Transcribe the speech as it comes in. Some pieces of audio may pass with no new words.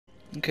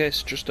Okay,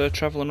 so just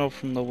travelling over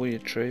from the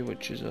weird tree,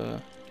 which is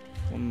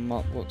when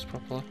map works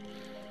properly.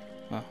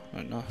 Ah,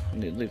 right now, I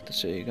need to leave the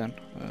city again.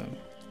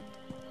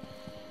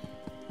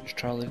 Just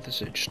try to leave the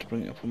city just to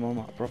bring it up on my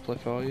map properly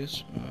for you.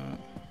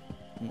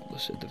 Not the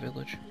city, the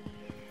village.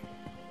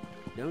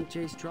 Don't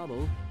chase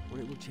trouble, or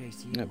it will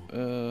chase you.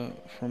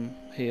 Yep, from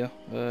here,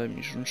 you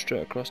just run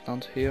straight across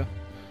down to here.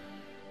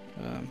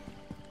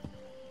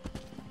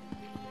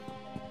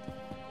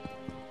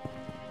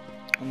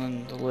 And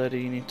then the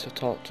lady you need to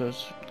talk to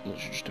is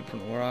literally just in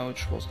front of where I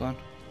was then.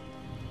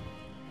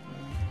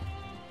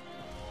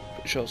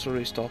 Pretty sure it's a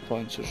restore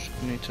point, so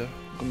you need to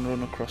go and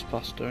run across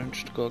past her and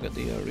just go get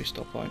the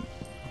restore point.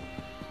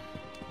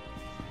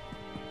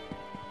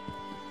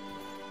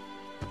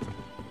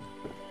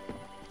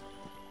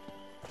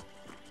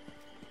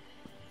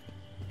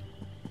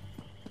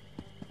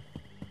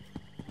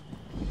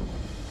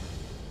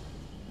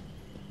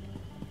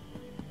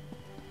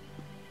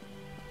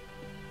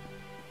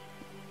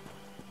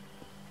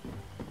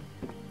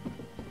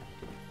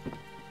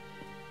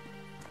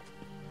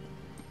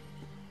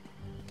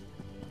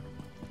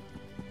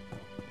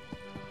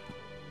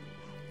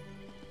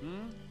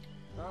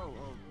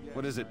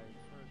 What is it?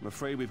 I'm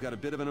afraid we've got a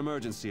bit of an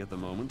emergency at the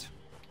moment.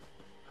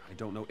 I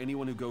don't know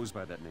anyone who goes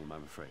by that name,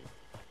 I'm afraid.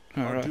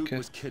 Our Duke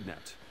was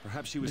kidnapped.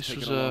 Perhaps she was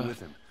taken along with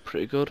him.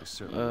 Pretty good. I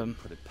certainly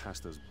put it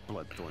past those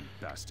bloodthorn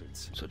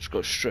bastards. So just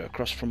go straight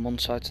across from one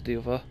side to the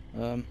other.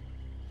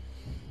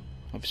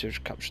 Obviously, I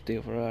just captured the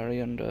other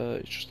area, and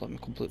it's just let me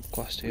complete the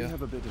quest here. We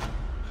have a bit of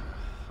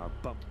our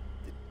bump.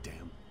 The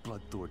damn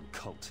bloodthorn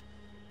cult.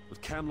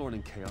 With Camlorn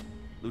and Chaos,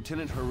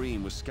 Lieutenant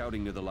Harim was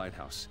scouting near the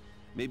lighthouse.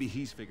 Maybe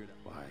he's figured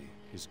out why.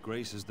 His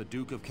Grace is the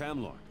Duke of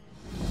Camlorn.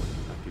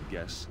 I could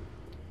guess.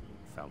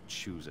 Foul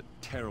choose a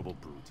terrible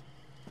brute.